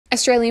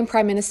Australian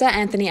Prime Minister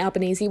Anthony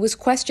Albanese was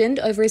questioned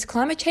over his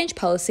climate change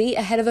policy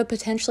ahead of a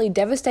potentially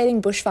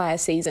devastating bushfire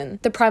season.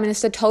 The Prime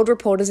Minister told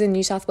reporters in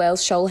New South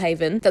Wales'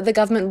 Shoalhaven that the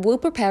government will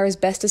prepare as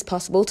best as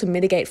possible to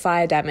mitigate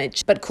fire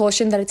damage, but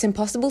cautioned that it's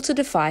impossible to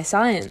defy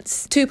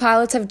science. 2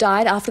 pilots have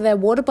died after their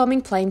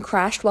water-bombing plane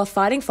crashed while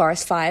fighting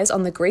forest fires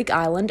on the Greek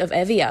island of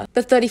Evia.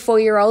 The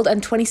 34-year-old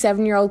and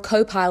 27-year-old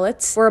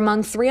co-pilots were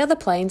among 3 other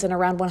planes and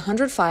around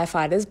 100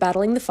 firefighters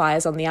battling the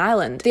fires on the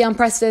island. The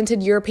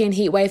unprecedented European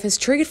heatwave has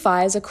triggered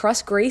fires across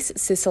Greece,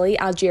 Sicily,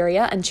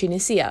 Algeria and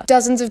Tunisia.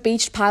 Dozens of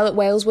beached pilot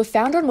whales were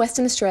found on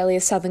Western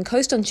Australia's southern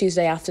coast on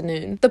Tuesday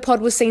afternoon. The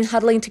pod was seen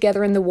huddling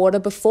together in the water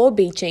before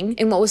beaching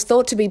in what was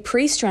thought to be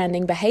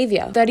pre-stranding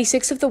behaviour.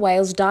 36 of the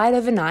whales died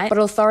overnight, but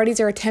authorities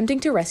are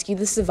attempting to rescue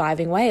the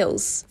surviving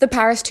whales. The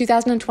Paris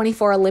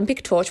 2024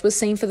 Olympic torch was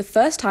seen for the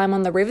first time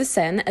on the River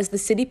Seine as the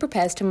city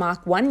prepares to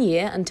mark 1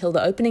 year until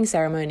the opening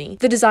ceremony.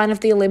 The design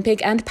of the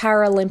Olympic and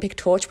Paralympic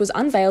torch was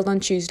unveiled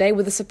on Tuesday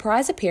with a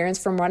surprise appearance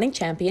from running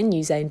champion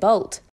Usain Bolt.